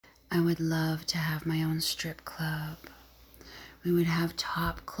I would love to have my own strip club. We would have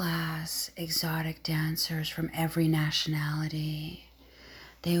top class exotic dancers from every nationality.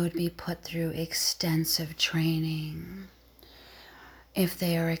 They would be put through extensive training. If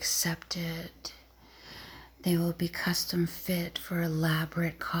they are accepted, they will be custom fit for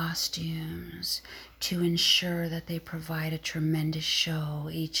elaborate costumes to ensure that they provide a tremendous show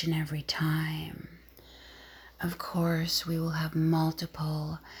each and every time. Of course, we will have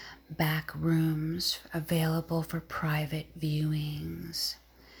multiple back rooms available for private viewings.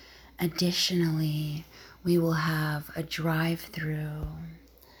 Additionally, we will have a drive-through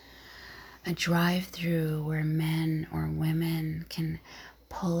where men or women can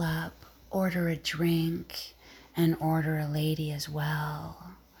pull up, order a drink, and order a lady as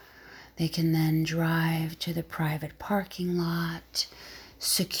well. They can then drive to the private parking lot,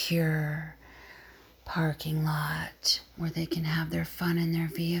 secure parking lot, where they can have their fun in their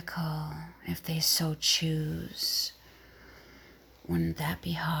vehicle if they so choose. Wouldn't that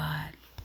be hot?